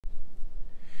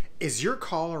Is your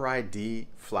caller ID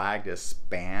flagged as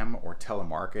spam or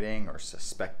telemarketing or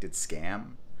suspected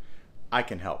scam? I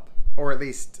can help, or at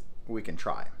least we can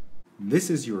try.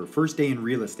 This is your first day in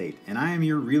real estate, and I am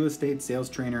your real estate sales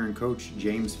trainer and coach,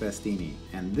 James Festini,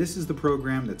 and this is the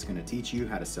program that's going to teach you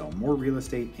how to sell more real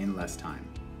estate in less time.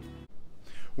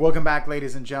 Welcome back,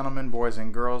 ladies and gentlemen, boys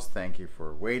and girls. Thank you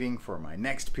for waiting for my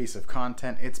next piece of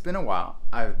content. It's been a while.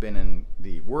 I've been in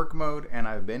the work mode and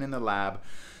I've been in the lab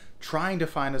trying to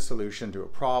find a solution to a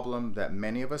problem that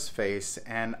many of us face,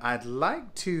 and I'd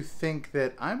like to think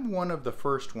that I'm one of the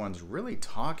first ones really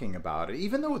talking about it.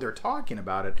 Even though they're talking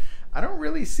about it, I don't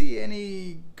really see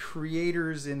any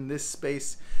creators in this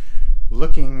space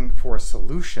looking for a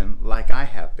solution like I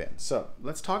have been. So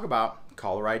let's talk about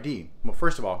caller ID. Well,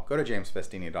 first of all, go to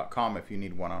jamesfestini.com if you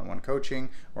need one-on-one coaching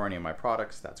or any of my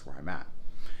products. That's where I'm at.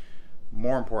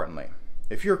 More importantly,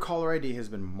 if your caller ID has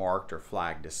been marked or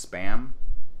flagged as spam,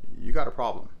 you got a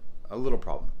problem, a little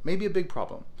problem, maybe a big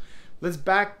problem. Let's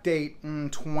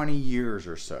backdate 20 years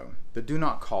or so, the do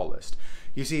not call list.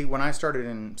 You see, when I started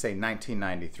in, say,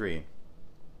 1993,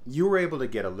 you were able to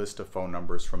get a list of phone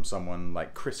numbers from someone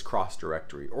like Crisscross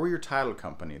Directory or your title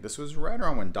company. This was right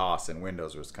around when DOS and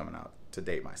Windows was coming out, to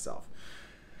date myself.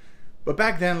 But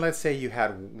back then, let's say you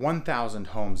had 1,000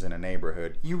 homes in a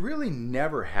neighborhood, you really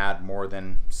never had more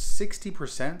than 60%,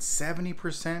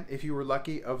 70% if you were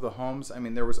lucky of the homes. I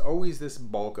mean, there was always this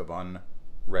bulk of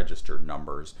unregistered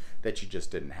numbers that you just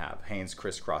didn't have. Haynes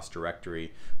Crisscross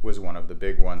Directory was one of the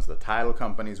big ones. The title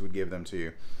companies would give them to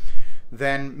you.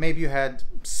 Then maybe you had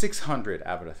 600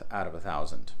 out of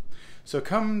 1,000. So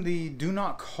come the do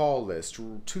not call list,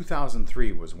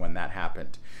 2003 was when that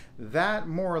happened. That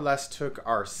more or less took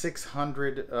our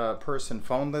 600 person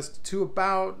phone list to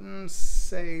about,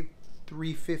 say,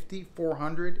 350,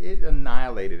 400. It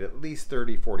annihilated at least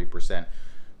 30, 40%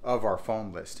 of our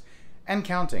phone list and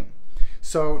counting.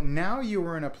 So now you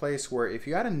were in a place where if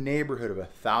you had a neighborhood of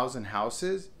 1,000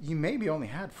 houses, you maybe only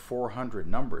had 400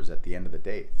 numbers at the end of the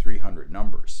day, 300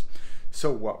 numbers.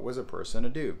 So what was a person to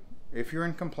do? If you're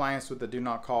in compliance with the do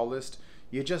not call list,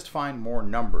 you just find more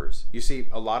numbers. You see,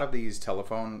 a lot of these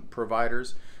telephone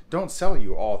providers don't sell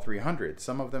you all 300.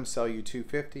 Some of them sell you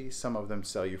 250, some of them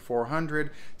sell you 400,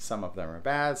 some of them are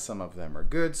bad, some of them are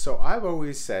good. So I've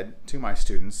always said to my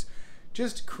students,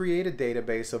 just create a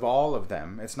database of all of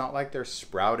them. It's not like they're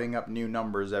sprouting up new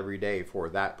numbers every day for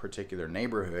that particular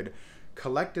neighborhood.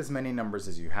 Collect as many numbers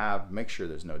as you have. Make sure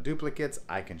there's no duplicates.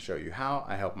 I can show you how.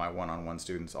 I help my one-on-one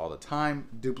students all the time.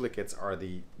 Duplicates are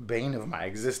the bane of my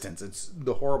existence. It's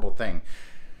the horrible thing.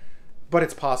 But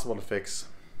it's possible to fix.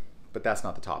 But that's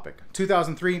not the topic.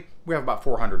 2003, we have about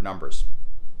 400 numbers.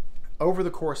 Over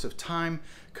the course of time,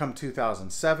 come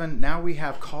 2007, now we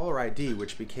have caller ID,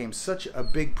 which became such a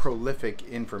big prolific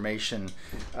information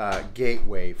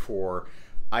gateway for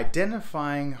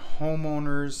identifying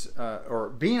homeowners or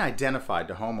being identified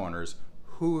to homeowners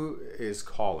who is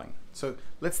calling. So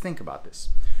let's think about this.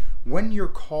 When you're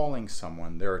calling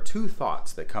someone, there are two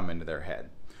thoughts that come into their head.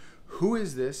 Who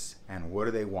is this and what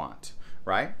do they want,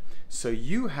 right? So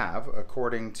you have,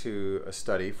 according to a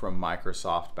study from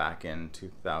Microsoft back in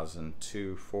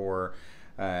 2002,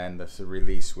 and the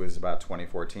release was about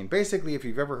 2014. Basically, if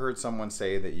you've ever heard someone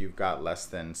say that you've got less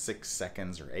than 6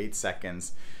 seconds or 8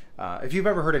 seconds, if you've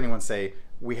ever heard anyone say,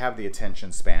 we have the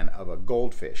attention span of a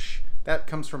goldfish, that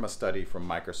comes from a study from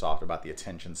Microsoft about the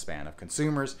attention span of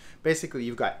consumers. Basically,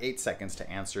 you've got 8 seconds to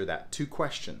answer that 2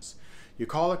 questions. You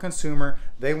call a consumer,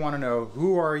 they want to know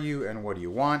who are you and what do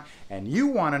you want, and you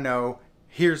want to know,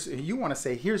 you want to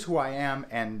say, here's who I am,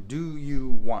 and do you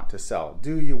want to sell?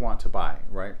 Do you want to buy,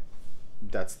 right?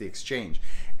 That's the exchange.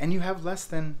 And you have less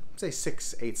than, say,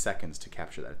 6, 8 seconds to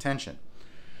capture that attention.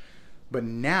 But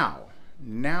now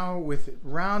with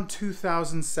around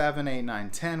 2007, 8, 9,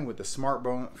 10, with the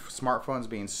smartphones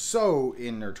being so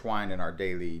intertwined in our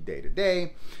daily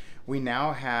day-to-day, we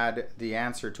now had the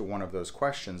answer to one of those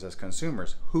questions as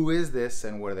consumers. Who is this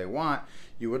and what do they want?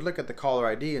 You would look at the caller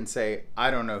ID and say,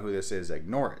 I don't know who this is,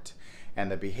 ignore it.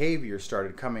 And the behavior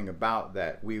started coming about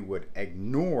that we would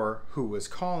ignore who was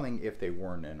calling if they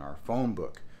weren't in our phone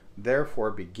book. Therefore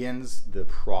begins the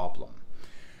problem.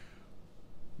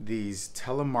 These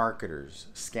telemarketers,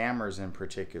 scammers in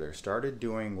particular, started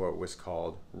doing what was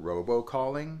called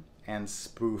robocalling and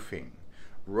spoofing.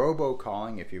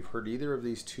 Robocalling, if you've heard either of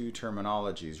these two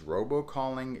terminologies,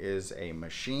 robocalling is a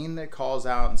machine that calls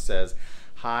out and says,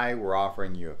 hi, we're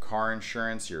offering you a car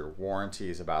insurance, your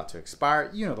warranty is about to expire.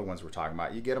 You know the ones we're talking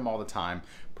about. You get them all the time.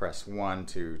 Press 1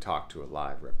 to talk to a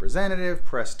live representative,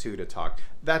 press 2 to talk.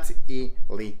 That's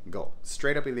illegal.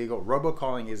 Straight up illegal.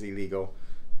 Robocalling is illegal.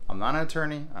 I'm not an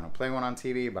attorney. I don't play one on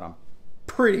TV, but I'm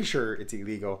Pretty sure it's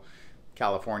illegal.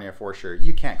 California for sure.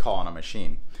 You can't call on a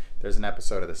machine. There's an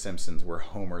episode of The Simpsons where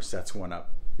Homer sets one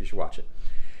up. You should watch it.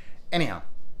 Anyhow,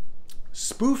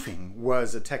 spoofing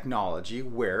was a technology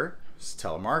where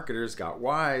telemarketers got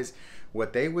wise.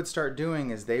 What they would start doing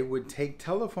is they would take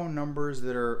telephone numbers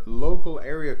that are local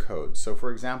area codes. So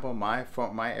for example, my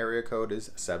area code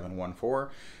is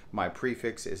 714. My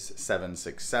prefix is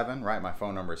 767, right? My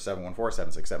phone number is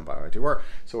 714-767-5524.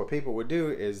 So what people would do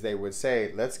is they would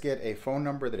say, let's get a phone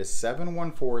number that is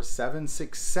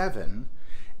 714-767,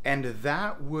 and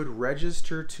that would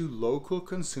register to local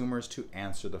consumers to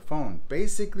answer the phone.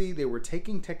 Basically, they were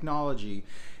taking technology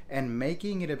and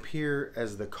making it appear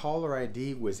as the caller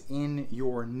ID was in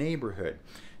your neighborhood.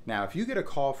 Now, if you get a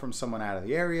call from someone out of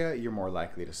the area, you're more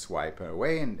likely to swipe it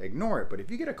away and ignore it. But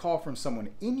if you get a call from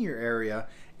someone in your area,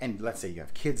 and let's say you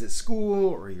have kids at school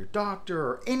or your doctor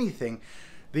or anything,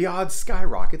 the odds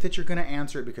skyrocket that you're going to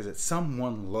answer it because it's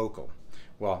someone local.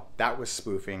 Well, that was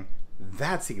spoofing.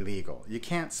 That's illegal. You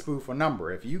can't spoof a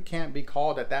number. If you can't be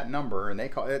called at that number and they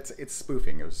call it's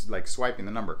spoofing. It was like swiping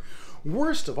the number.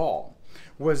 Worst of all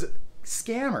was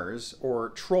scammers or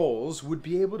trolls would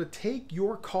be able to take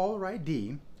your caller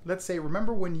ID. Let's say,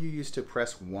 remember when you used to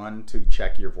press 1 to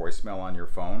check your voicemail on your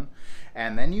phone?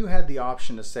 And then you had the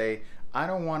option to say, I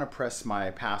don't want to press my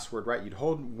password, right? You'd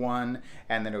hold 1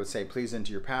 and then it would say, please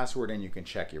enter your password and you can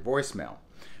check your voicemail.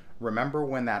 Remember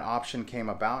when that option came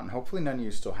about? And hopefully none of you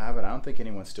still have it. I don't think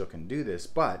anyone still can do this,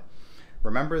 but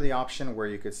remember the option where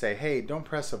you could say, hey, don't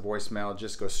press a voicemail,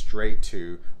 just go straight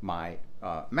to my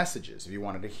messages if you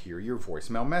wanted to hear your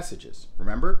voicemail messages.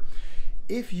 Remember?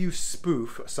 If you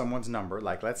spoof someone's number,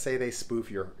 like let's say they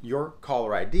spoof your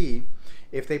caller ID,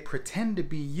 if they pretend to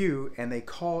be you and they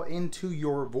call into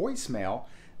your voicemail,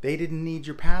 they didn't need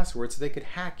your password, so they could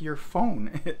hack your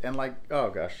phone. And like,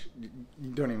 oh gosh,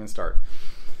 don't even start.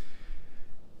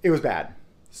 It was bad.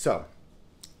 So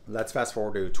let's fast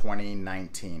forward to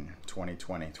 2019,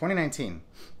 2020. 2019,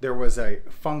 there was a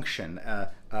function,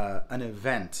 an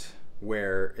event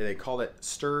where they called it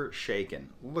Stir Shaken.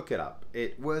 Look it up.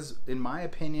 It was, in my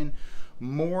opinion,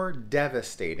 more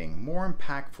devastating, more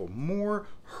impactful, more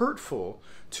hurtful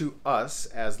to us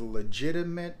as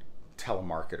legitimate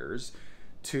telemarketers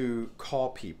to call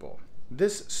people.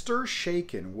 This Stir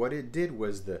Shaken, what it did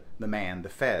was the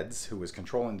feds, who was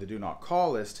controlling the do not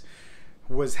call list,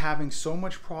 was having so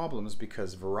much problems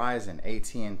because Verizon,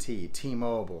 AT&T,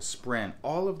 T-Mobile, Sprint,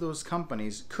 all of those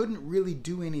companies couldn't really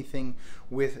do anything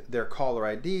with their caller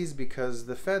IDs because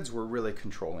the feds were really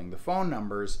controlling the phone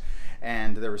numbers,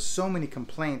 and there were so many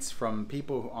complaints from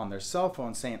people on their cell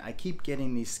phones saying, I keep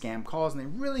getting these scam calls, and they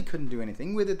really couldn't do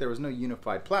anything with it. There was no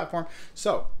unified platform.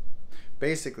 So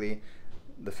basically,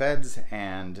 the feds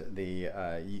and the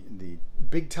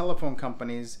big telephone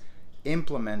companies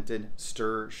implemented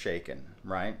Stir Shaken,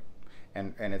 right?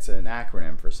 And it's an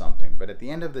acronym for something. But at the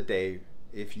end of the day,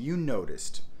 if you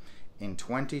noticed in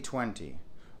 2020,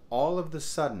 all of the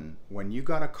sudden when you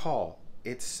got a call,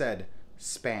 it said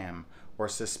spam or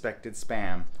suspected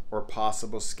spam or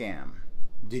possible scam.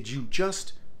 Did you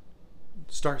just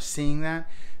start seeing that?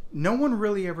 No one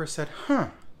really ever said, huh,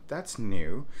 that's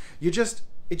new. It just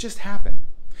happened.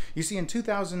 You see, in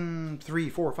 2003,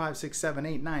 4, 5, 6, 7,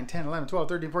 8, 9, 10, 11, 12,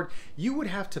 13, 14, you would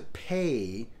have to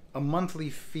pay a monthly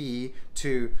fee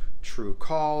to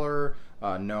Truecaller,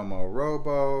 Nomo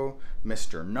Robo,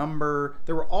 Mr. Number.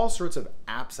 There were all sorts of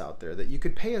apps out there that you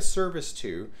could pay a service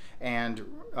to, and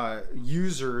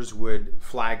users would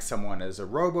flag someone as a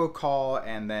robocall,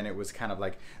 and then it was kind of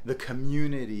like the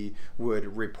community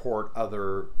would report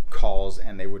other calls,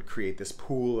 and they would create this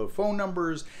pool of phone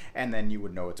numbers, and then you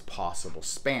would know it's possible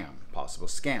spam, possible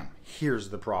scam. Here's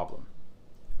the problem.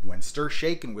 When Stir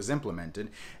Shaken was implemented,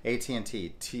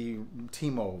 AT&T,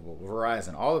 T-Mobile,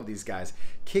 Verizon, all of these guys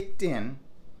kicked in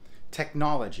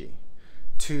technology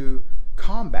to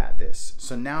combat this.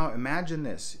 So now imagine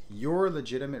this. You're a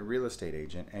legitimate real estate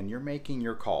agent and you're making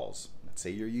your calls. Let's say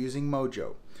you're using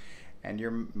Mojo.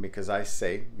 And because I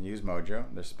say use Mojo,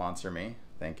 they sponsor me.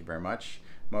 Thank you very much,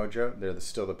 Mojo. They're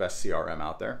still the best CRM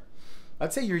out there.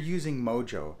 Let's say you're using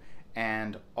Mojo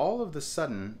and all of a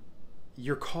sudden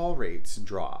your call rates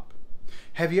drop.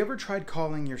 Have you ever tried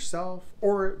calling yourself?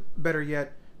 Or better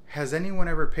yet, has anyone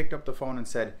ever picked up the phone and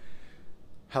said,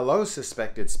 hello,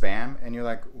 suspected spam? And you're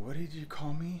like, what did you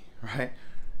call me? Right?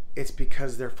 It's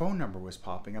because their phone number was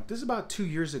popping up. This is about 2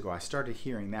 years ago I started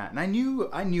hearing that. And I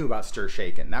knew about Stir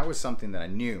Shaken. That was something that I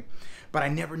knew. But I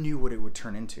never knew what it would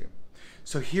turn into.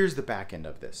 So here's the back end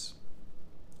of this.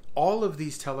 All of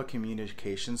these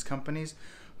telecommunications companies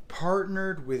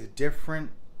partnered with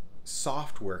different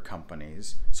software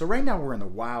companies. So right now we're in the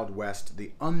Wild West,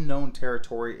 the unknown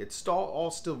territory. It's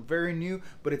all still very new,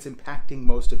 but it's impacting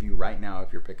most of you right now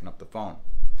if you're picking up the phone.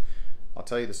 I'll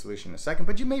tell you the solution in a second,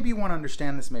 but you maybe want to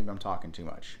understand this. Maybe I'm talking too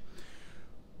much.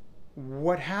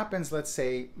 What happens, let's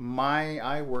say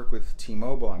I work with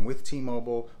T-Mobile, I'm with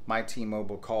T-Mobile, my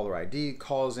T-Mobile caller ID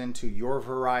calls into your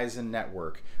Verizon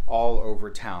network all over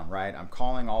town, right? I'm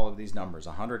calling all of these numbers,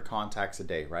 100 contacts a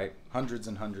day, right? Hundreds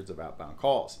and hundreds of outbound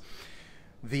calls.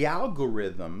 The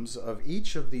algorithms of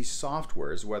each of these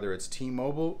softwares, whether it's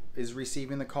T-Mobile is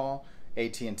receiving the call,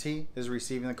 AT&T is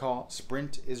receiving the call,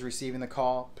 Sprint is receiving the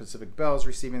call, Pacific Bell is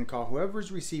receiving the call, whoever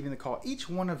is receiving the call, each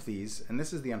one of these, and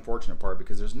this is the unfortunate part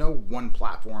because there's no one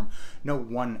platform, no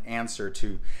one answer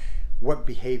to what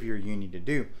behavior you need to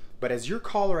do. But as your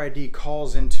caller ID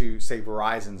calls into, say,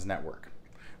 Verizon's network,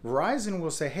 Verizon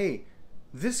will say, hey,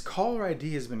 this caller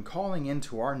ID has been calling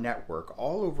into our network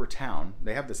all over town.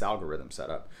 They have this algorithm set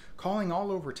up, calling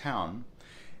all over town.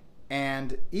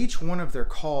 And each one of their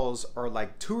calls are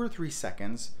like 2 or 3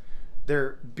 seconds.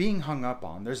 They're being hung up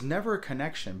on. There's never a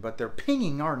connection, but they're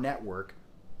pinging our network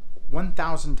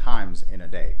 1,000 times in a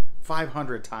day,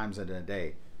 500 times in a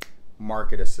day.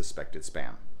 Mark it as suspected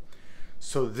spam.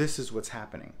 So this is what's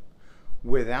happening.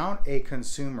 Without a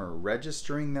consumer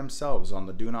registering themselves on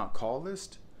the do not call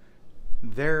list,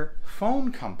 their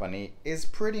phone company is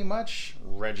pretty much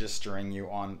registering you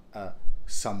on a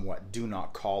somewhat do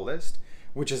not call list,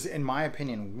 which is, in my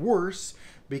opinion, worse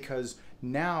because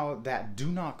now that do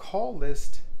not call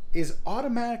list is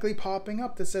automatically popping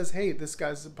up that says, hey, this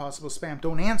guy's a possible spam,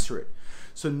 don't answer it.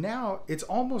 So now it's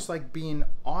almost like being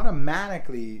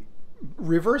automatically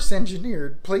reverse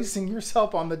engineered, placing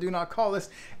yourself on the do not call list,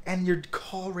 and your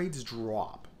call rates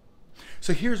drop.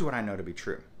 So here's what I know to be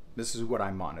true. This is what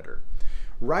I monitor.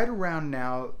 Right around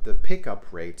now, the pickup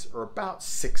rates are about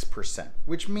 6%,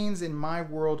 which means in my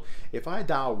world, if I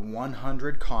dial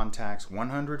 100 contacts,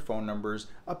 100 phone numbers,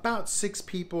 about 6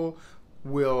 people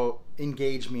will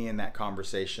engage me in that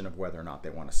conversation of whether or not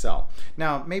they want to sell.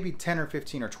 Now, maybe 10 or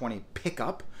 15 or 20 pick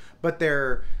up, but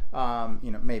they're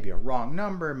maybe a wrong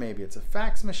number, maybe it's a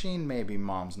fax machine, maybe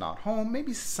mom's not home,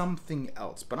 maybe something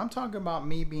else. But I'm talking about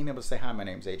me being able to say, hi, my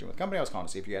name's Agent with Company. I was calling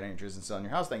to see if you had any interest in selling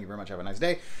your house. Thank you very much. Have a nice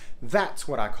day. That's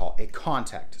what I call a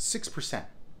contact, 6%.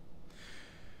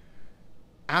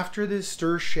 After this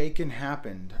stir shaken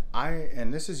happened,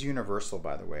 and this is universal,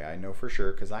 by the way, I know for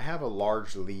sure, because I have a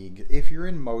large league. If you're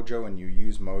in Mojo and you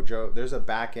use Mojo, there's a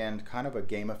back end, kind of a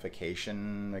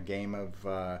gamification, a game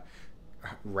of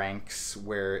ranks,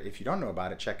 where if you don't know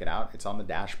about it, check it out. It's on the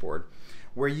dashboard,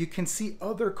 where you can see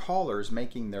other callers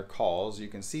making their calls. You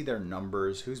can see their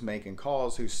numbers, who's making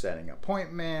calls, who's setting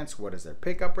appointments, what is their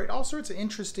pickup rate, all sorts of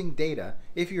interesting data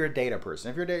if you're a data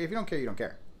person. If you don't care, you don't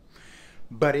care.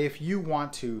 But if you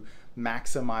want to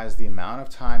maximize the amount of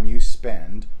time you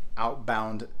spend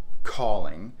outbound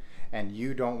calling and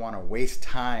you don't want to waste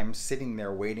time sitting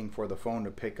there waiting for the phone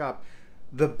to pick up,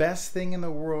 the best thing in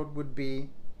the world would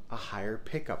be a higher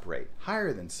pickup rate,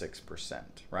 higher than 6%,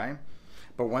 right?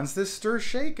 But once this stir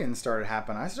shaking started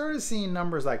happening, I started seeing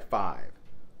numbers like 5,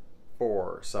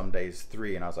 4, some days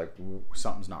 3, and I was like,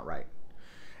 something's not right.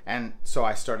 And so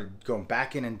I started going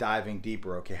back in and diving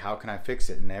deeper. Okay, how can I fix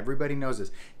it? And everybody knows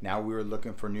this. Now we were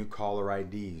looking for new caller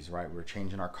IDs, right? We were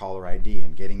changing our caller ID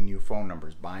and getting new phone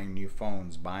numbers, buying new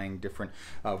phones, buying different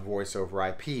voice over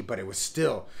IP. But it was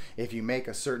still, if you make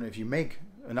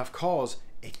enough calls,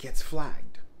 it gets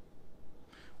flagged.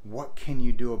 What can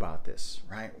you do about this,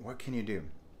 right? What can you do?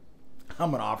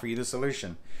 I'm going to offer you the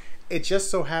solution. It just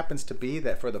so happens to be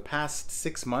that for the past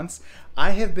 6 months,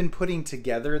 I have been putting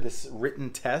together this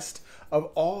written test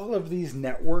of all of these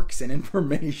networks and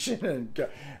information. And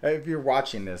if you're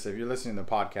watching this, if you're listening to the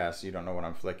podcast, you don't know what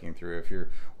I'm flicking through. If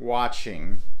you're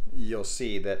watching, you'll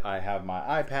see that I have my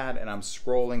iPad and I'm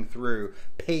scrolling through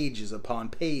pages upon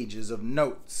pages of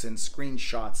notes and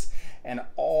screenshots and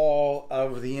all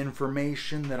of the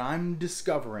information that I'm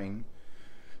discovering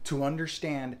to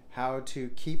understand how to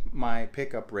keep my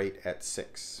pickup rate at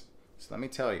 6. So let me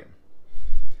tell you,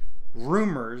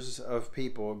 rumors of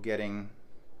people getting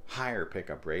higher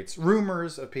pickup rates,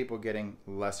 rumors of people getting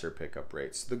lesser pickup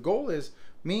rates. The goal is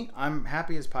I'm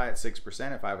happy as pie at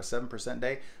 6%. If I have a 7%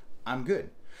 day, I'm good.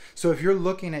 So if you're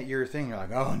looking at your thing, you're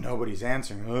like, oh, nobody's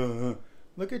answering.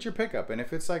 Look at your pickup. And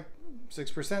if it's like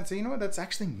 6%, so you know what? That's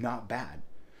actually not bad.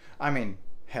 I mean,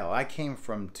 hell, I came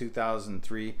from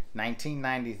 2003,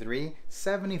 1993,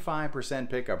 75%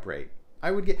 pickup rate.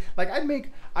 I would get, like,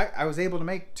 I was able to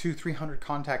make 200-300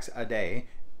 contacts a day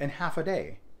in half a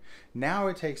day. Now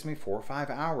it takes me 4 or 5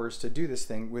 hours to do this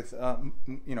thing with,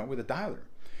 with a dialer.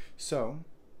 So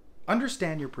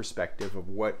understand your perspective of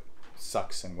what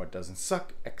sucks and what doesn't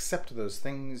suck. Accept those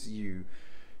things you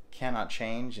cannot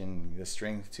change and the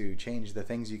strength to change the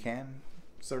things you can,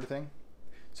 sort of thing.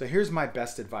 So here's my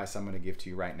best advice I'm going to give to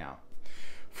you right now.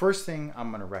 First thing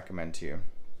I'm going to recommend to you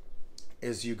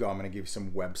is I'm going to give you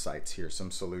some websites here,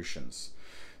 some solutions.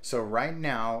 So right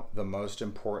now, the most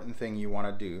important thing you want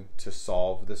to do to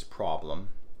solve this problem,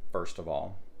 first of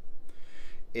all,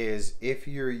 is if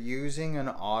you're using an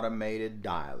automated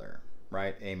dialer,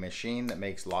 right? A machine that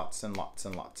makes lots and lots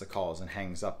and lots of calls and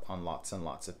hangs up on lots and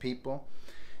lots of people,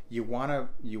 you want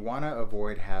to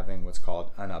avoid having what's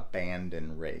called an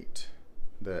abandon rate.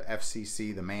 The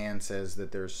FCC, the man, says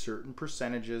that there's certain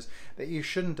percentages that you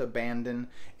shouldn't abandon.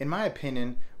 In my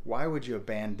opinion, why would you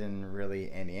abandon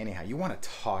really anyhow? You want to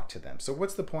talk to them. So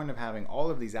what's the point of having all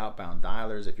of these outbound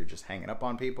dialers if you're just hanging up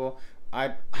on people?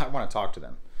 I want to talk to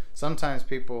them. Sometimes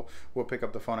people will pick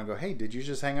up the phone and go, hey, did you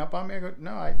just hang up on me? I go,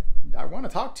 no, I want to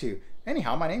talk to you.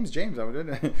 Anyhow, my name's James.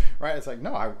 Right? It's like,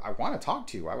 no, I want to talk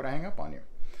to you. Why would I hang up on you?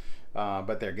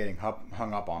 But they're getting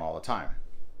hung up on all the time.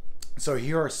 So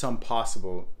here are some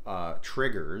possible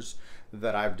triggers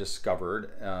that I've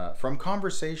discovered from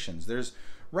conversations.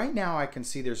 Right now I can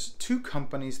see there's 3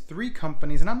 companies,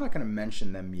 and I'm not going to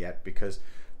mention them yet because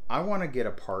I want to get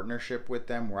a partnership with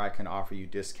them where I can offer you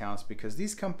discounts, because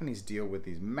these companies deal with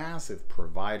these massive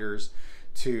providers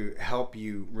to help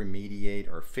you remediate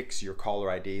or fix your caller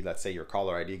ID. Let's say your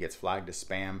caller ID gets flagged as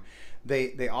spam.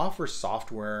 They offer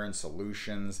software and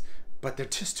solutions, but they're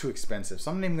just too expensive.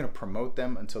 So I'm not even going to promote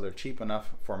them until they're cheap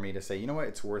enough for me to say, you know what,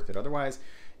 it's worth it. Otherwise,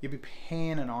 you'll be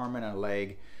paying an arm and a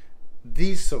leg.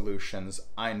 These solutions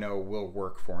I know will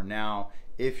work for now.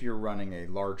 If you're running a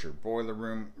larger boiler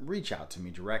room, reach out to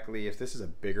me directly. If this is a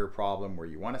bigger problem where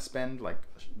you want to spend like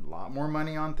a lot more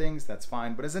money on things, that's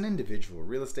fine. But as an individual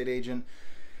real estate agent,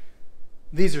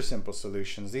 these are simple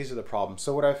solutions. These are the problems.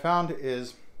 So what I found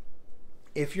is,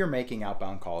 if you're making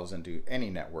outbound calls into any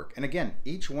network, and again,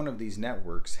 each one of these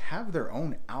networks have their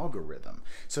own algorithm.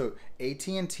 So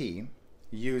AT&T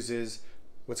uses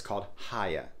what's called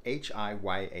Hiya,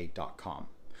 HIYA.com.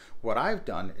 What I've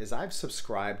done is I've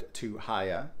subscribed to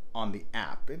Hiya on the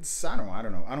app.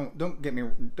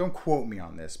 Don't quote me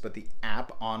on this, but the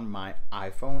app on my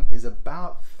iPhone is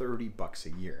about $30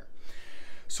 a year.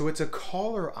 So it's a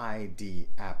caller ID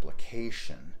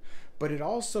application, but it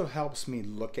also helps me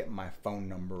look at my phone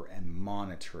number and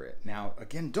monitor it. Now,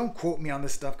 again, don't quote me on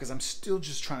this stuff because I'm still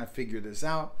just trying to figure this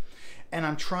out. And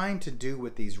I'm trying to do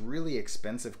what these really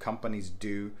expensive companies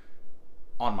do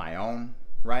on my own,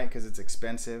 right? Because it's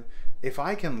expensive. If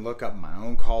I can look up my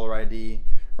own caller ID,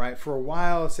 right? For a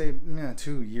while, say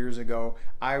 2 years ago,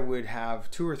 I would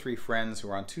have 2 or 3 friends who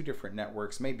are on 2 different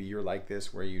networks. Maybe you're like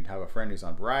this, where you'd have a friend who's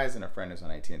on Verizon, a friend who's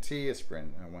on AT&T,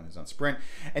 one who's on Sprint,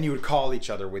 and you would call each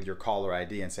other with your caller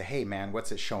ID and say, hey man,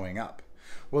 what's it showing up?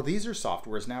 Well, these are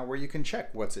softwares now where you can check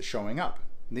what's it showing up.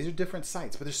 These are different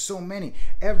sites, but there's so many.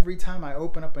 Every time I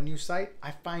open up a new site,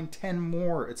 I find 10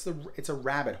 more. It's a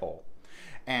rabbit hole.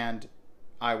 And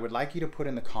I would like you to put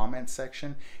in the comments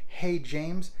section, hey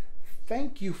James,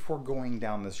 thank you for going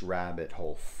down this rabbit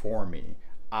hole for me.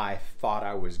 I thought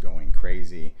I was going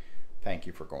crazy. Thank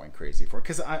you for going crazy for it.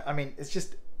 Because I mean, it's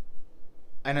just,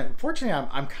 and unfortunately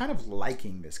I'm kind of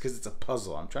liking this because it's a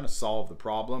puzzle. I'm trying to solve the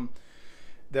problem.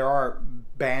 There are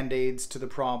band-aids to the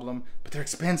problem, but they're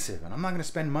expensive, and I'm not going to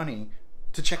spend money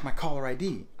to check my caller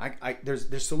ID.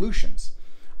 There's solutions.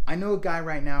 I know a guy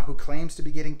right now who claims to be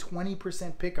getting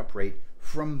 20% pickup rate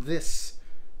from this.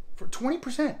 For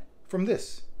 20% from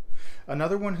this.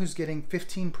 Another one who's getting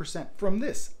 15% from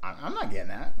this. I'm not getting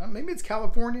that. Maybe it's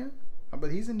California,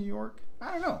 but he's in New York. I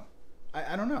don't know.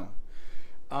 I don't know.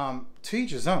 To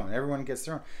each his own. Everyone gets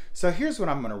their own. So here's what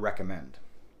I'm going to recommend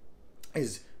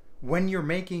is, when you're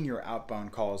making your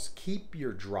outbound calls, keep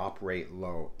your drop rate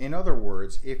low. In other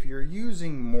words, if you're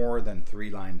using more than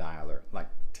 3-line dialer, like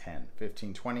 10,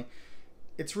 15, 20,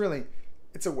 it's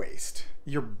a waste.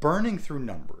 You're burning through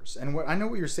numbers. And I know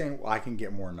what you're saying, well, I can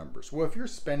get more numbers. Well, if you're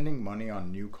spending money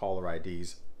on new caller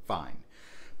IDs, fine.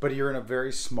 But you're in a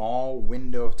very small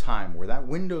window of time where that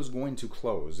window is going to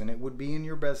close, and it would be in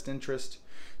your best interest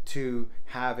to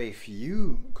have a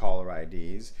few caller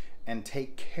IDs and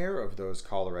take care of those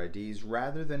caller IDs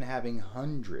rather than having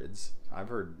hundreds. I've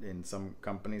heard in some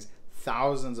companies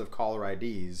thousands of caller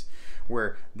IDs,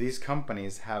 where these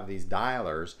companies have these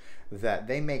dialers that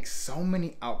they make so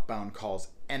many outbound calls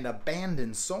and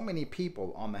abandon so many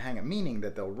people on the hang up, meaning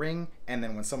that they'll ring and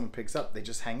then when someone picks up, they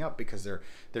just hang up because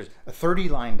there's a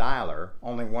 30-line dialer,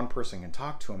 only one person can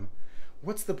talk to them.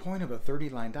 What's the point of a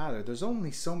 30-line dialer? There's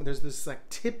only there's this like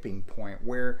tipping point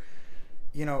where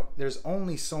you know, there's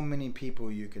only so many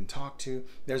people you can talk to.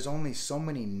 There's only so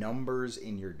many numbers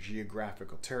in your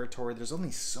geographical territory. There's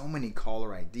only so many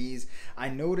caller IDs. I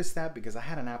noticed that because I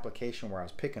had an application where I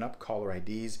was picking up caller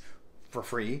IDs for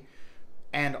free,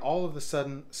 and all of a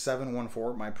sudden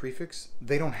 714, my prefix,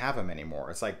 they don't have them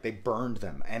anymore. It's like they burned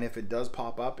them, and if it does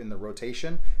pop up in the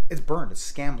rotation, it's burned.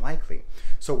 It's scam likely.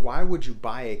 So why would you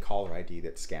buy a caller ID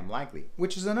that's scam likely?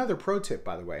 Which is another pro tip,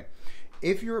 by the way.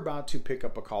 If you're about to pick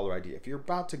up a caller ID, if you're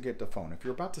about to get the phone, if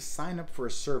you're about to sign up for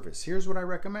a service, here's what I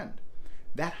recommend.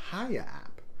 That Hiya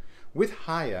app. With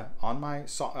Hiya on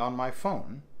my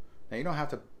phone, now you don't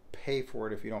have to pay for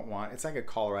it if you don't want. It's like a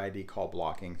caller ID call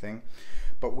blocking thing.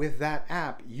 But with that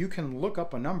app, you can look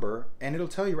up a number and it'll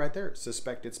tell you right there,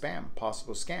 suspected spam,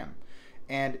 possible scam.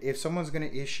 And if someone's going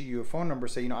to issue you a phone number,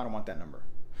 say, you know, I don't want that number.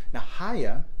 Now,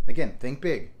 Hiya, again, think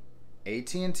big.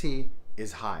 AT&T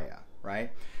is Hiya,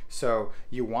 right? So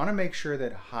you want to make sure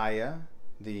that Hiya,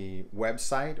 the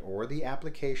website or the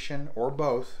application or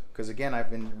both, because again, I've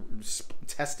been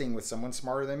testing with someone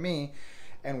smarter than me,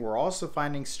 and we're also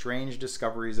finding strange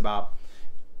discoveries about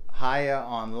Hiya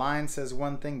online says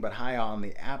one thing, but Hiya on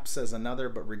the app says another.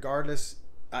 But regardless,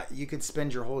 you could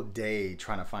spend your whole day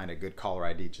trying to find a good caller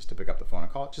ID just to pick up the phone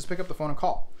and call. Just pick up the phone and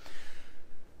call.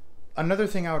 Another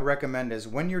thing I would recommend is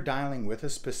when you're dialing with a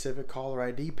specific caller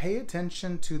ID, pay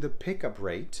attention to the pickup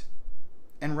rate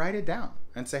and write it down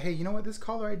and say, hey, you know what? This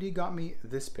caller ID got me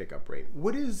this pickup rate.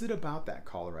 What is it about that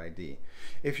caller ID?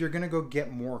 If you're going to go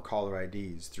get more caller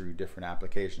IDs through different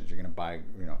applications, you're going to buy,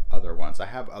 you know, other ones. I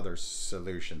have other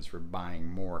solutions for buying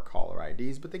more caller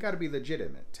IDs, but they got to be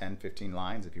legitimate. 10, 15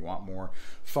 lines if you want more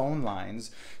phone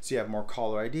lines, so you have more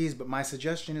caller IDs. But my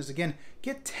suggestion is, again,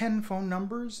 get 10 phone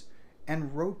numbers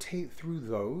and rotate through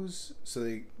those so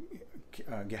they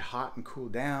get hot and cool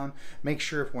down. Make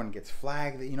sure if one gets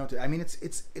flagged that, you know, I mean,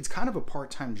 it's kind of a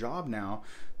part-time job now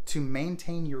to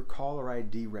maintain your caller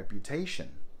ID reputation.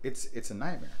 It's a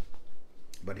nightmare.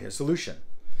 But here's a solution.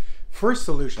 First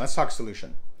solution, let's talk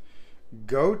solution.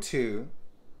 Go to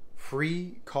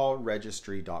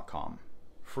freecallregistry.com.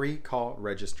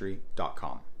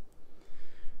 freecallregistry.com.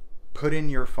 Put in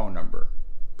your phone number.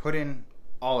 Put in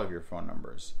all of your phone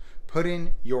numbers. Put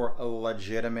in your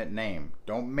legitimate name.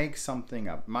 Don't make something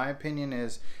up. My opinion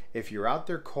is, if you're out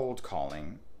there cold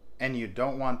calling and you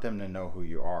don't want them to know who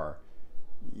you are,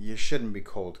 you shouldn't be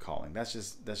cold calling. That's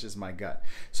just my gut.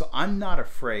 So I'm not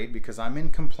afraid because I'm in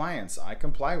compliance. I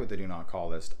comply with the do not call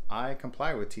list. I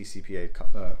comply with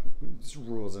TCPA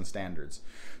rules and standards.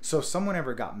 So if someone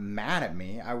ever got mad at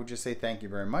me, I would just say thank you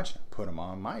very much. Put them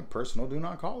on my personal do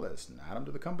not call list and add them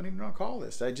to the company do not call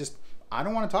list. I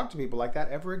don't want to talk to people like that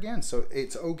ever again. So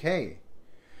it's okay.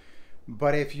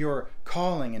 But if you're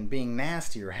calling and being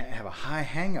nasty or have a high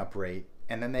hang-up rate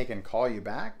and then they can call you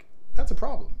back, that's a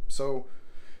problem. So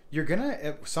you're going to,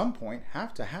 at some point,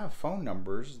 have to have phone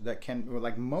numbers that can,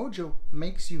 like Mojo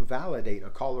makes you validate a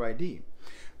caller ID.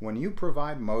 When you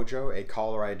provide Mojo a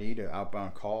caller ID to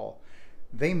outbound call,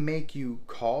 they make you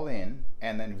call in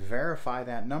and then verify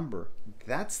that number.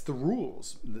 That's the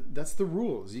rules. That's the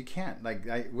rules. You can't, like,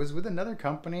 I was with another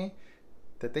company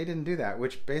that they didn't do that,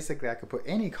 which basically I could put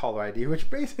any caller ID, which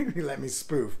basically let me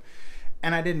spoof.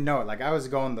 And I didn't know it. Like, I was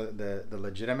going the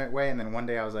legitimate way, and then one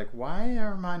day I was like, why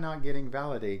am I not getting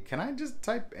validated? Can I just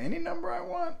type any number I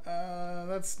want?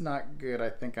 That's not good.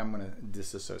 I think I'm going to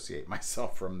disassociate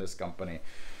myself from this company.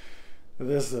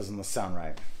 This doesn't sound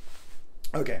right.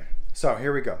 Okay, so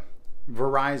here we go.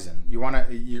 Verizon.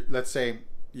 Let's say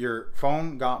your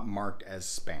phone got marked as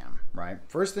spam, right?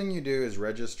 First thing you do is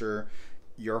register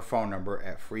your phone number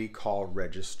at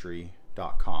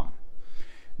freecallregistry.com.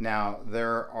 Now,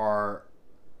 there are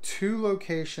 2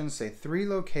 locations, say 3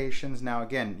 locations. Now,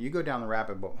 again, you go down the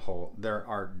rabbit hole. There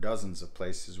are dozens of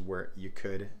places where you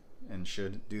could and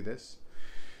should do this.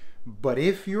 But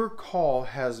if your call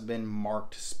has been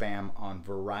marked spam on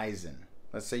Verizon,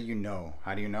 let's say you know.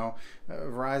 How do you know?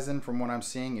 Verizon, from what I'm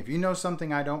seeing, if you know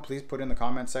something I don't, please put in the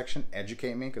comment section.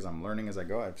 Educate me, because I'm learning as I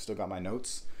go. I've still got my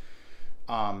notes.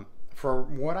 For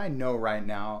what I know right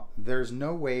now, there's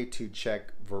no way to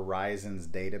check Verizon's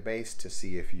database to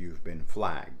see if you've been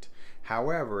flagged.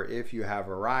 However, if you have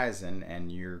Verizon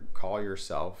and you call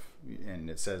yourself and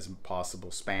it says possible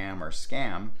spam or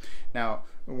scam, now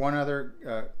one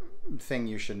other thing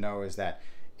you should know is that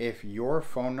if your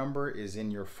phone number is in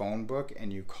your phone book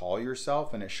and you call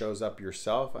yourself and it shows up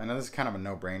yourself, I know this is kind of a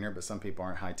no-brainer, but some people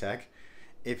aren't high tech.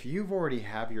 If you've already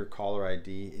have your caller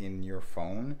ID in your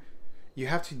phone, you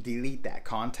have to delete that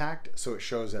contact so it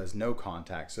shows as no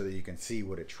contact so that you can see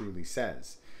what it truly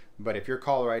says. But if your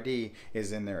caller ID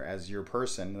is in there as your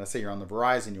person, let's say you're on the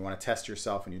Verizon, you want to test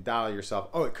yourself and you dial yourself,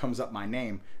 oh, it comes up my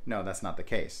name. No, that's not the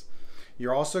case.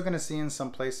 You're also going to see in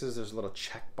some places there's a little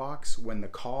checkbox when the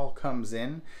call comes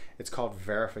in. It's called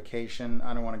verification.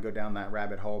 I don't want to go down that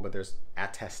rabbit hole, but there's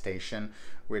attestation,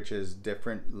 which is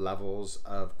different levels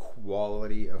of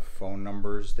quality of phone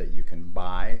numbers that you can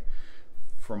buy.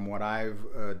 From what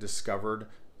I've discovered,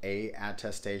 a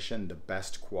attestation, the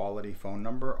best quality phone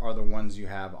number are the ones you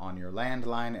have on your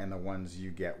landline and the ones you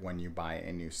get when you buy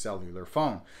a new cellular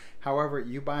phone. However,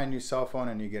 you buy a new cell phone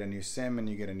and you get a new SIM and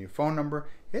you get a new phone number,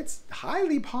 it's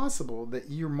highly possible that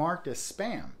you're marked as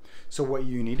spam. So what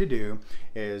you need to do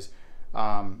is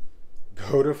go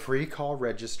to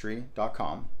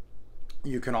freecallregistry.com.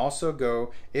 You can also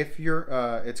go, if you're,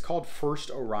 it's called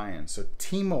First Orion. So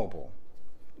T-Mobile,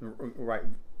 right?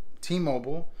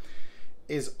 T-Mobile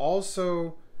is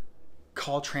also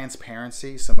call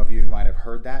transparency. Some of you might have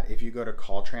heard that. If you go to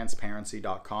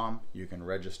calltransparency.com, you can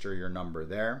register your number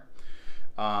there.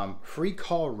 Free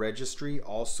Call Registry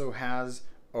also has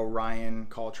Orion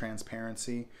Call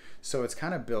Transparency. So it's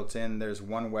kind of built in. There's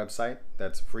one website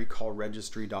that's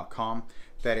freecallregistry.com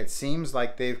that it seems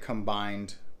like they've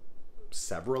combined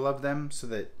several of them so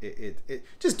that it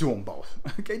just do them both.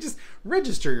 Okay, just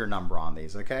register your number on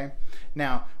these. Okay,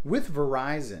 now with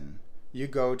Verizon, you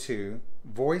go to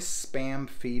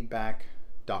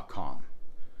voicespamfeedback.com,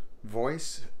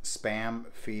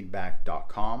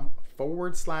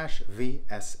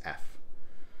 voicespamfeedback.com/VSF.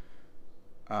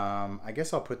 I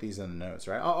guess I'll put these in the notes,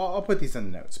 right? I'll put these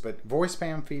in the notes, but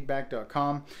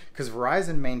voicespamfeedback.com, because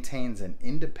Verizon maintains an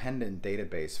independent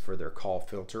database for their call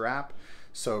filter app.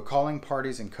 So calling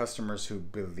parties and customers who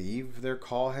believe their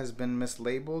call has been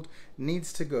mislabeled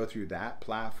needs to go through that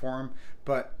platform,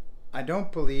 but I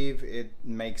don't believe it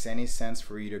makes any sense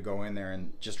for you to go in there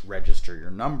and just register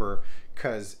your number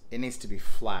because it needs to be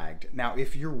flagged. Now,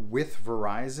 if you're with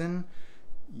Verizon,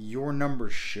 your number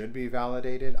should be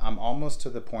validated. I'm almost to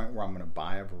the point where I'm going to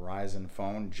buy a Verizon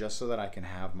phone just so that I can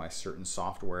have my certain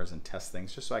softwares and test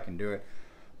things just so I can do it.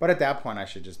 But at that point, I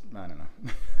should just, I don't know.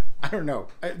 I don't know.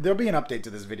 There'll be an update to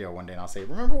this video one day and I'll say,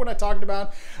 remember what I talked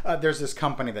about? There's this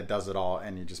company that does it all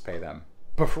and you just pay them.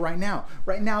 But for right now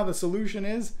the solution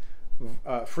is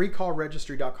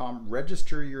freecallregistry.com.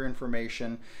 Register your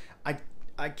information. I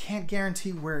can't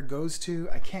guarantee where it goes to.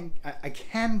 I can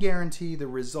guarantee the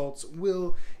results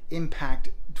will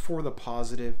impact for the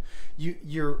positive.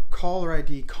 Your caller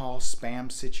ID call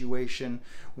spam situation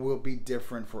will be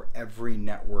different for every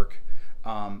network.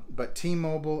 But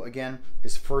T-Mobile, again,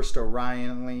 is First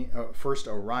Orion,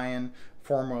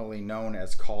 formerly known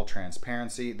as Call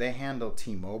Transparency. They handle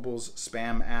T-Mobile's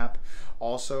spam app.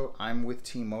 Also, I'm with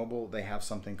T-Mobile. They have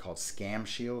something called Scam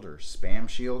Shield or Spam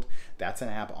Shield. That's an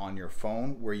app on your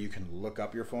phone where you can look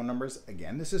up your phone numbers.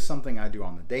 Again, this is something I do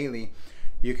on the daily.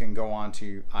 You can go on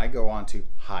to, I go on to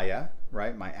Hiya,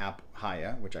 right? My app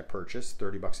Hiya, which I purchased,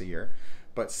 $30 a year.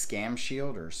 But Scam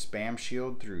Shield or Spam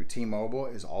Shield through T-Mobile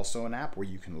is also an app where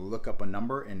you can look up a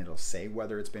number and it'll say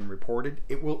whether it's been reported.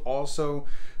 It will also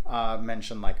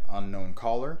mention like unknown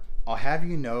caller. I'll have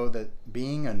you know that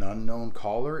being an unknown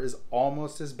caller is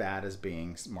almost as bad as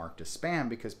being marked as spam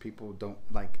because people don't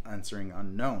like answering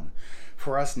unknown.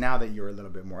 For us, now that you're a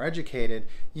little bit more educated,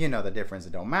 you know the difference.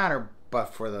 It don't matter. But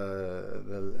for the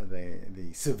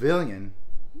civilian,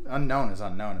 unknown is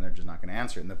unknown and they're just not going to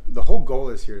answer it. And the whole goal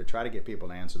is here to try to get people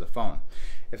to answer the phone.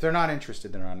 If they're not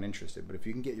interested, they're not interested. But if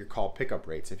you can get your call pickup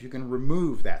rates, if you can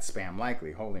remove that spam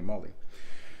likely, holy moly.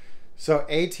 So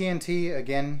AT&T,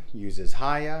 again, uses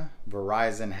Hiya.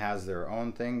 Verizon has their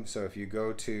own thing. So if you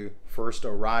go to First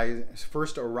Orion,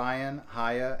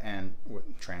 Hiya, and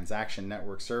Transaction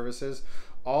Network Services,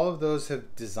 all of those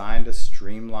have designed a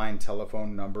streamlined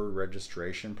telephone number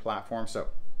registration platform. So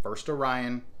First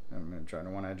Orion, I'm trying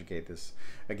to want to educate this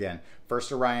again.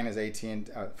 First Orion is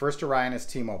First Orion is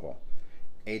T-Mobile.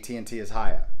 AT&T is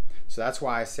Hiya. So that's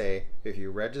why I say if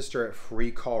you register at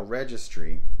Free Call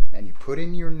Registry and you put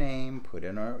in your name, put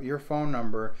in your phone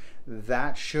number,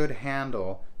 that should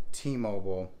handle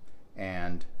T-Mobile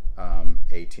and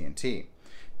AT&T.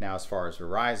 Now, as far as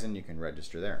Verizon, you can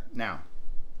register there. Now,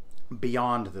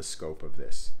 beyond the scope of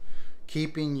this,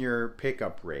 keeping your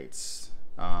pickup rates,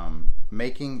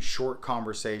 making short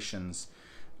conversations,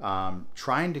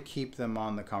 trying to keep them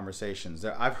on the conversations.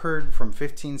 I've heard from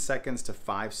 15 seconds to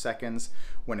 5 seconds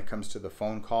when it comes to the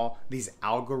phone call. These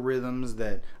algorithms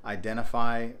that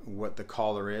identify what the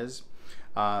caller is.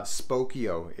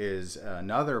 Spokio is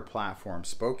another platform.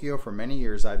 Spokio, for many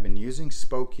years I've been using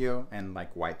Spokio, and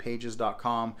like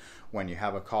whitepages.com, when you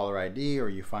have a caller ID or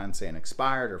you find, say, an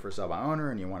expired or for sale by owner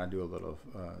and you want to do a little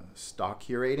stock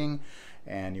curating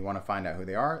and you want to find out who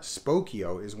they are,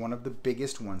 Spokio is one of the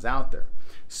biggest ones out there.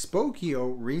 Spokio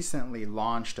recently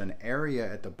launched an area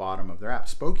at the bottom of their app.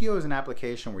 Spokio is an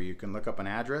application where you can look up an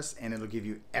address and it'll give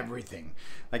you everything.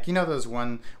 Like, you know those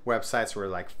one websites where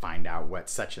like find out what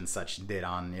such and such did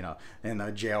on, you know, in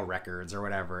the jail records or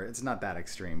whatever. It's not that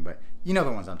extreme, but you know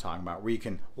the ones I'm talking about, where you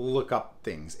can look up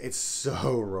things. It's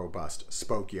so robust.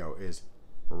 Spokio is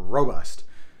robust.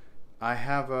 I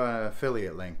have an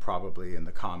affiliate link probably in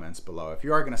the comments below. If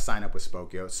you are going to sign up with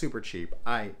Spokio, it's super cheap.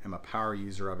 I am a power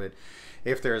user of it.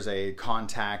 If there's a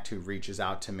contact who reaches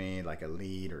out to me, like a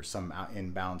lead or some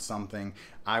inbound something,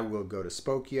 I will go to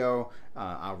Spokio.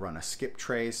 I'll run a skip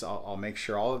trace. I'll make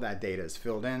sure all of that data is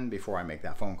filled in before I make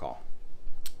that phone call.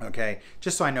 Okay,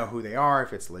 just so I know who they are,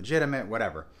 if it's legitimate,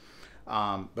 whatever.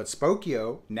 But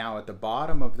Spokio, now at the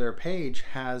bottom of their page,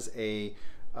 has a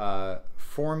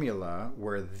formula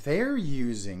where they're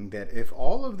using that if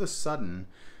all of a sudden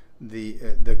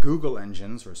the Google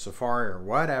engines or Safari or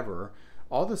whatever,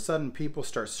 all of a sudden people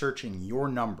start searching your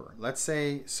number. Let's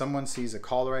say someone sees a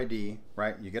caller ID,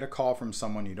 right? You get a call from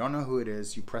someone, you don't know who it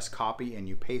is, you press copy and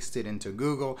you paste it into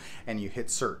Google and you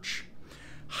hit search.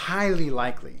 Highly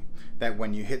likely that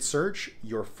when you hit search,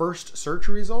 your first search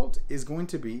result is going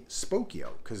to be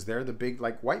Spokio, because they're the big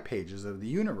like white pages of the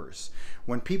universe.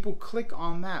 When people click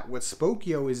on that, what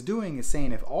Spokio is doing is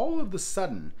saying, if all of a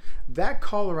sudden that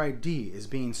caller ID is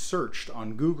being searched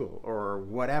on Google or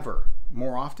whatever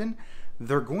more often,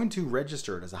 they're going to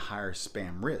register it as a higher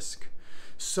spam risk.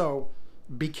 So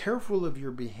be careful of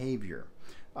your behavior.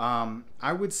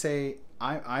 I would say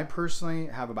I personally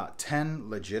have about 10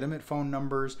 legitimate phone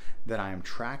numbers that I am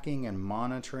tracking and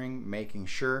monitoring, making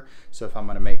sure. So if I'm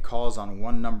going to make calls on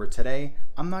one number today,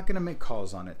 I'm not going to make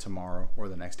calls on it tomorrow or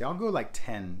the next day. I'll go like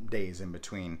 10 days in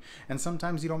between. And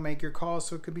sometimes you don't make your calls,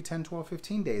 so it could be 10, 12,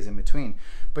 15 days in between.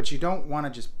 But you don't want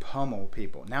to just pummel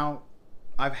people. Now,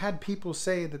 I've had people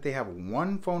say that they have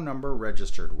one phone number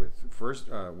registered with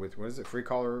what is it, free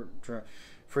call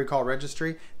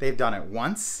registry. They've done it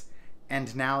once,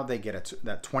 and now they get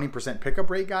that 20% pickup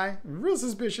rate guy. Real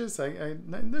suspicious.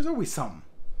 There's always something.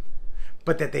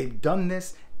 But that they've done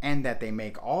this and that they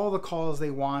make all the calls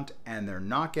they want and they're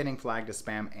not getting flagged as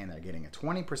spam and they're getting a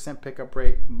 20% pickup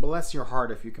rate. Bless your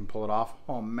heart if you can pull it off.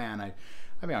 Oh man, I'd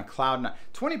be on cloud nine.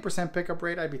 20% pickup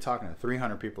rate, I'd be talking to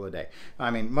 300 people a day. I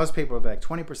mean, most people would be like,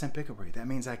 20% pickup rate, that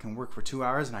means I can work for 2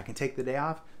 hours and I can take the day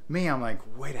off. Me, I'm like,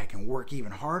 wait, I can work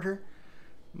even harder?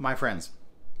 My friends,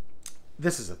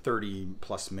 this is a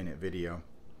 30+ minute video.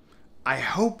 I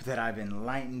hope that I've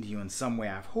enlightened you in some way.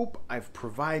 I hope I've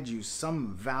provided you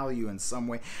some value in some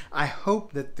way. I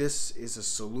hope that this is a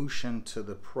solution to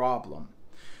the problem.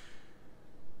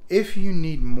 If you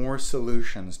need more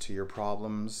solutions to your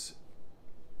problems,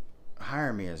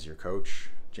 hire me as your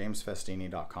coach,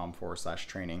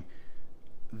 jamesfestini.com/training.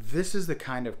 This is the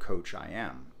kind of coach I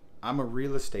am. I'm a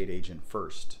real estate agent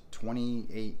first,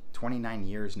 29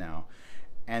 years now.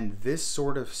 And this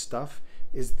sort of stuff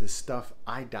is the stuff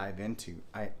I dive into.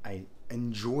 I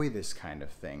enjoy this kind of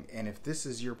thing. And if this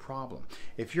is your problem,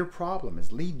 if your problem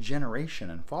is lead generation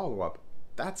and follow-up,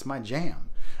 that's my jam.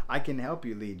 I can help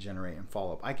you lead generate and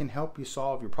follow up. I can help you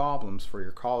solve your problems for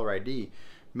your caller ID,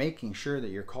 making sure that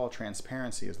your call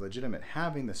transparency is legitimate,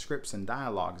 having the scripts and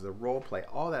dialogues, the role play,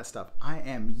 all that stuff. I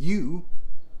am you,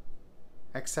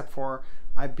 except for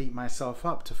I beat myself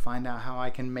up to find out how I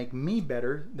can make me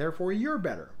better, therefore you're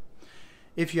better.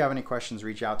 If you have any questions,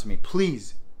 reach out to me.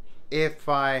 Please, if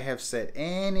I have said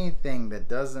anything that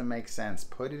doesn't make sense,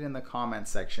 put it in the comment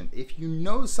section. If you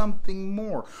know something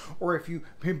more, or if you,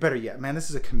 better yet, man, this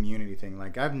is a community thing.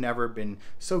 Like, I've never been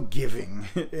so giving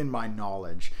in my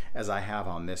knowledge as I have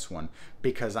on this one,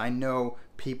 because I know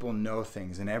people know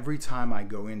things. And every time I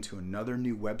go into another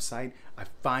new website, I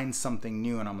find something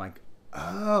new and I'm like,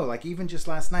 oh, like even just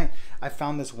last night, I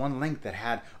found this one link that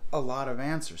had a lot of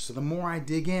answers. So the more I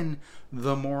dig in,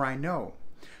 the more I know.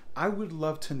 I would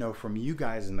love to know from you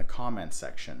guys in the comment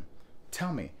section.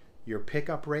 Tell me your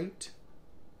pickup rate,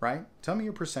 right? Tell me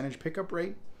your percentage pickup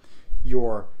rate,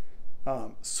 your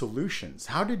solutions.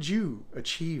 How did you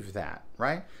achieve that,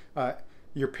 right?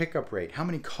 Your pickup rate, how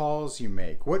many calls you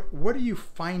make. What are you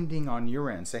finding on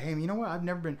your end? Say, hey, you know what? I've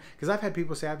never been, because I've had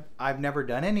people say, I've never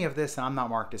done any of this and I'm not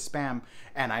marked as spam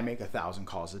and I make 1,000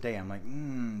 calls a day. I'm like,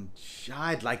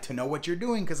 I'd like to know what you're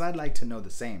doing because I'd like to know the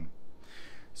same.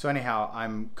 So anyhow,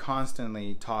 I'm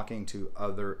constantly talking to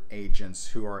other agents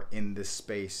who are in this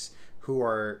space, who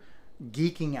are,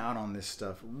 geeking out on this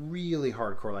stuff really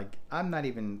hardcore. Like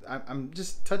I'm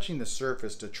just touching the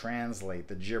surface to translate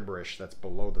the gibberish that's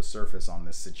below the surface on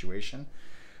this situation.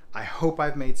 I hope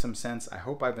I've made some sense. I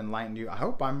hope I've enlightened you. I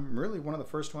hope I'm really one of the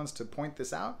first ones to point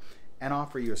this out and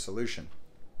offer you a solution.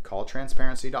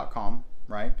 Calltransparency.com,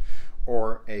 right?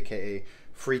 Or aka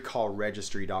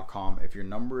freecallregistry.com. If your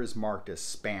number is marked as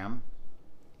spam,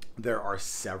 there are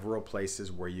several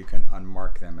places where you can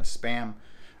unmark them as spam.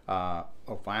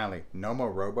 Finally,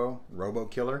 Nomo Robo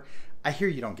Killer. I hear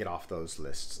you don't get off those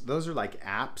lists. Those are like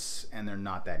apps and they're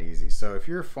not that easy. So if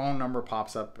your phone number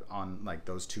pops up on like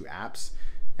those two apps,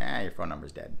 your phone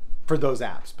number's dead for those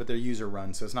apps, but they're user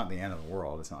run, so it's not the end of the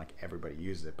world. It's not like everybody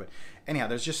uses it. But anyhow,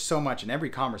 there's just so much. In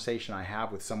every conversation I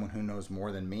have with someone who knows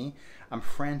more than me, I'm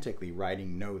frantically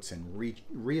writing notes and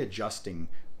readjusting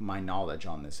my knowledge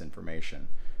on this information.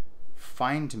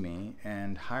 Find me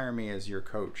and hire me as your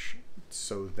coach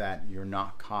so that you're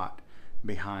not caught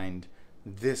behind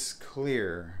this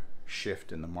clear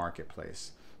shift in the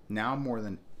marketplace. Now more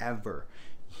than ever,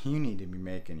 you need to be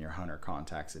making your 100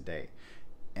 contacts a day.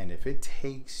 And if it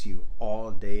takes you all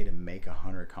day to make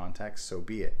 100 contacts, so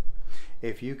be it.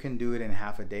 If you can do it in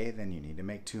half a day, then you need to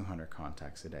make 200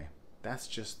 contacts a day. That's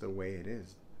just the way it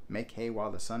is. Make hay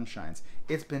while the sun shines.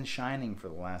 It's been shining for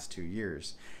the last 2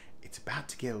 years. It's about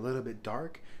to get a little bit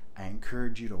dark. I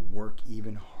encourage you to work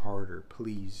even harder,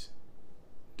 please.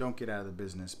 Don't get out of the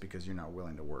business because you're not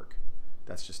willing to work.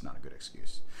 That's just not a good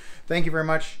excuse. Thank you very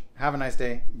much. Have a nice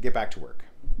day. Get back to work.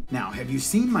 Now, have you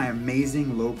seen my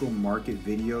amazing local market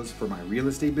videos for my real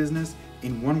estate business?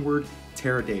 In one word,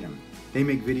 Terradatum. They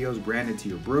make videos branded to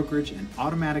your brokerage and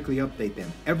automatically update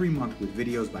them every month with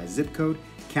videos by zip code,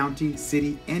 county,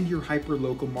 city, and your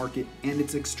hyper-local market, and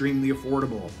it's extremely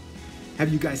affordable.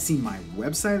 Have you guys seen my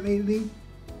website lately?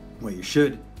 Well, you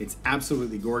should. It's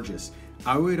absolutely gorgeous.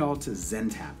 I owe it all to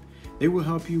Zentap. They will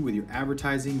help you with your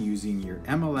advertising using your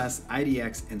MLS,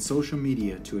 IDX, and social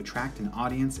media to attract an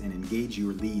audience and engage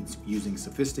your leads using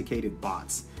sophisticated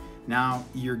bots. Now,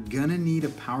 you're gonna need a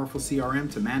powerful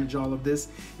CRM to manage all of this,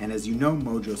 and as you know,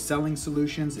 Mojo Selling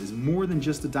Solutions is more than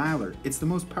just a dialer. It's the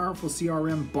most powerful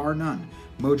CRM bar none.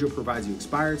 Mojo provides you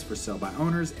expireds for sell by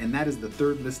owners, and that is the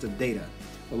third list of data,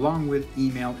 along with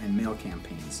email and mail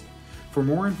campaigns. For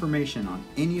more information on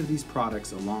any of these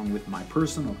products, along with my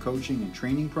personal coaching and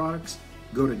training products,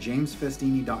 go to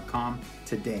jamesfestini.com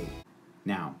today.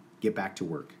 Now, get back to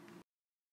work.